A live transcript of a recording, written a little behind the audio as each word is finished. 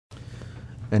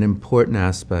An important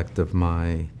aspect of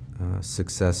my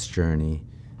success journey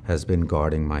has been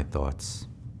guarding my thoughts.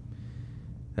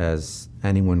 As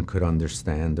anyone could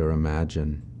understand or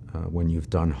imagine, when you've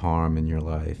done harm in your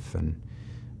life and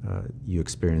you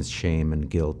experience shame and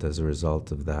guilt as a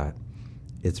result of that,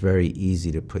 it's very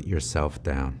easy to put yourself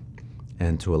down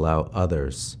and to allow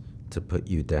others to put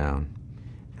you down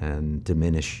and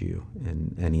diminish you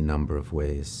in any number of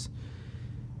ways.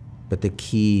 But the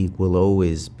key will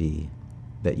always be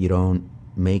that you don't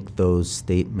make those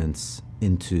statements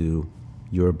into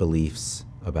your beliefs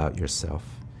about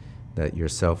yourself, that your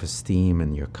self-esteem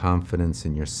and your confidence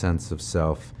and your sense of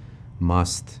self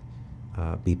must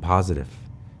be positive.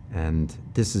 And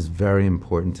this is very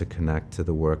important to connect to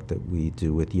the work that we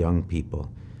do with young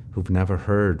people who've never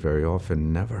heard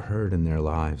in their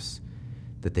lives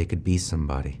that they could be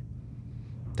somebody,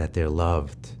 that they're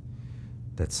loved,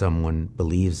 that someone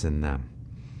believes in them.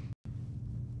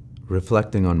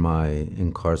 Reflecting on my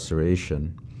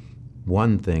incarceration,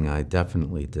 one thing I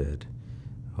definitely did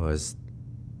was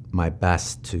my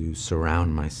best to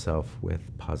surround myself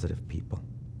with positive people.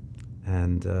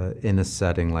 And in a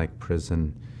setting like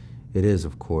prison, it is,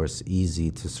 of course, easy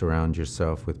to surround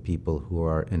yourself with people who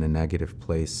are in a negative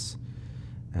place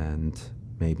and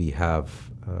maybe have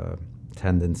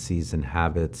tendencies and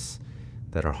habits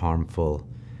that are harmful.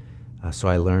 So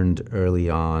I learned early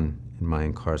on in my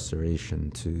incarceration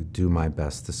to do my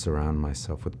best to surround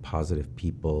myself with positive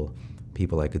people,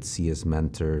 people I could see as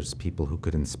mentors, people who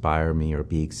could inspire me or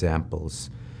be examples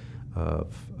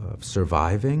of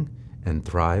surviving and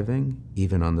thriving,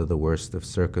 even under the worst of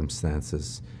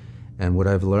circumstances. And what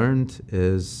I've learned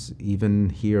is,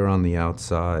 even here on the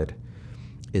outside,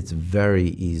 it's very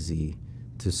easy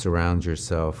to surround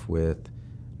yourself with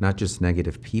not just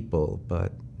negative people,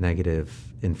 but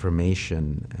negative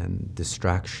information and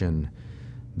distraction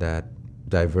that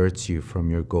diverts you from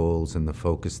your goals and the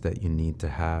focus that you need to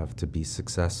have to be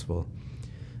successful.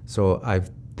 So I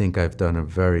think I've done a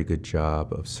very good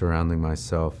job of surrounding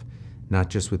myself not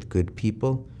just with good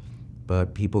people,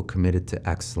 but people committed to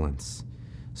excellence,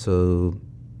 so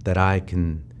that I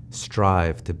can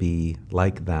strive to be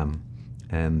like them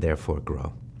and therefore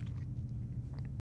grow.